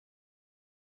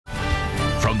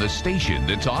from the station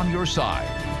that's on your side.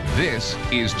 This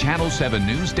is Channel 7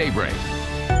 News Daybreak.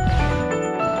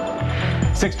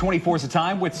 6:24 is the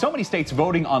time. With so many states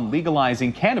voting on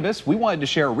legalizing cannabis, we wanted to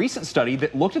share a recent study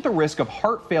that looked at the risk of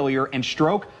heart failure and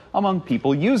stroke among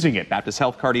people using it. Baptist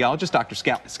Health cardiologist Dr.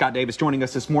 Scott Davis joining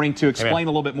us this morning to explain a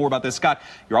little bit more about this. Scott,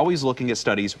 you're always looking at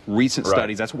studies, recent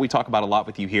studies. That's what we talk about a lot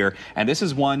with you here. And this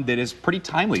is one that is pretty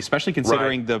timely, especially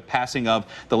considering the passing of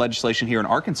the legislation here in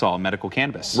Arkansas on medical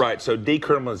cannabis. Right. So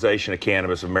decriminalization of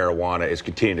cannabis, of marijuana, is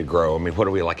continuing to grow. I mean, what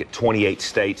are we, like at 28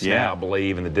 states now, I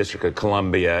believe, in the District of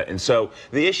Columbia. And so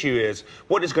the issue is,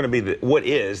 what is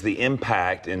the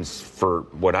impact, and for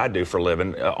what I do for a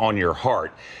living, on your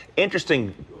heart?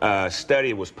 Interesting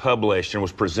study was published and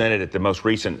was presented at the most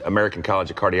recent American College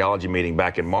of Cardiology meeting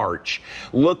back in March,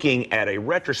 looking at a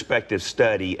retrospective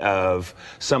study of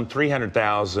some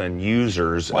 300,000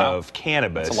 users of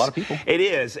cannabis. That's a lot of people. It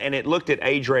is, and it looked at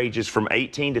age ranges from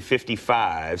 18 to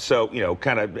 55, so, you know,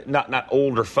 kind of not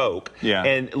older folk,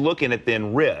 and looking at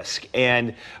then risk.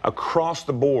 And across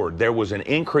the board, there was an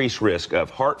increased risk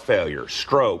of heart failure,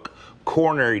 stroke,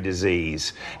 coronary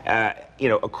disease,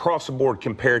 across the board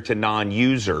compared to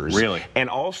non-users. Really? And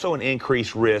also an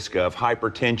increased risk of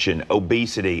hypertension,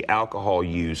 obesity, alcohol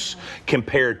use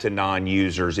compared to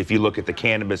non-users if you look at the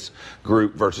cannabis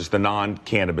group versus the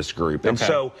non-cannabis group. And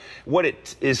so what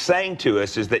it is saying to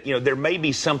us is that, there may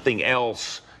be something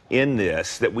else in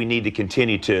this that we need to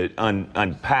continue to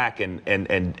unpack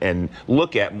and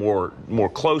look at more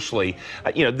closely.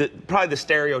 Probably the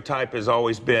stereotype has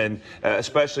always been,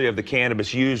 especially of the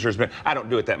cannabis users, but I don't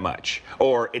do it that much,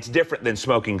 or it's different than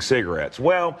smoking cigarettes.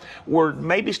 Well, we're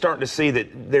maybe starting to see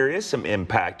that there is some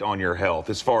impact on your health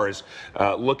as far as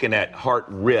looking at heart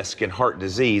risk and heart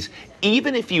disease.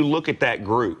 Even if you look at that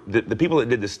group, the people that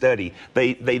did the study,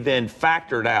 they then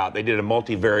factored out, they did a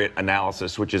multivariate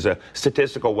analysis, which is a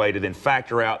statistical way to then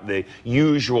factor out the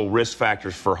usual risk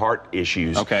factors for heart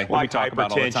issues, like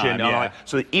hypertension.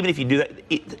 So that even if you do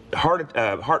that,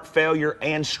 heart failure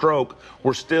and stroke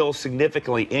were still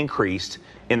significantly increased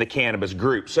in the cannabis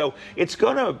group. So it's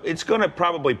gonna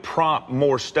probably prompt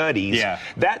more studies.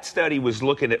 That study was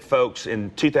looking at folks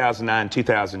in 2009,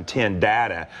 2010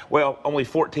 data. Well, only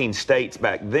 14 states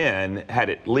back then had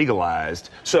it legalized.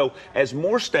 So as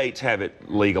more states have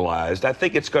it legalized, I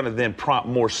think it's going to then prompt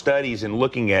more studies in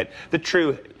looking at the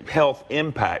true health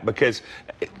impact, because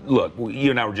look,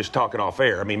 you and I were just talking off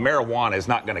air. I mean, marijuana is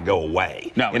not going to go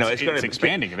away. No, it's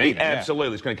expanding.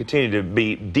 Absolutely. It's going to continue to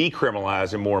be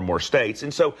decriminalized in more and more states.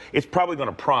 And so it's probably going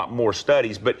to prompt more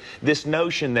studies. But this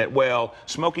notion that, well,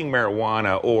 smoking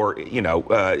marijuana or,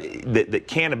 that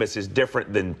cannabis is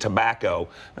different than tobacco,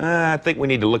 I think we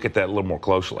need to look at that a little more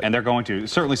closely. And they're going to.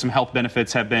 Certainly some health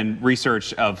benefits have been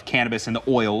researched of cannabis and the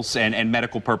oils and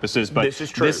medical purposes. But this is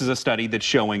true. This is a study that's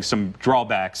showing some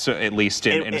drawbacks, at least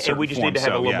in a certain form. And we just need to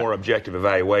have a little more objective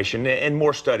evaluation, and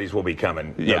more studies will be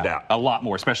coming, no doubt. A lot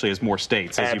more, especially as more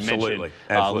states, as you mentioned,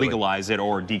 legalize it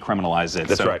or decriminalize it.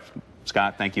 That's right.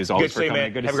 Scott, thank you as always for coming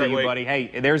in. Good to see you, buddy.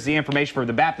 Hey, there's the information for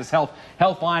the Baptist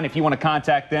Health line. If you want to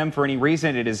contact them for any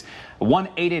reason, it is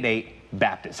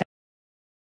 1-888-BAPTIST.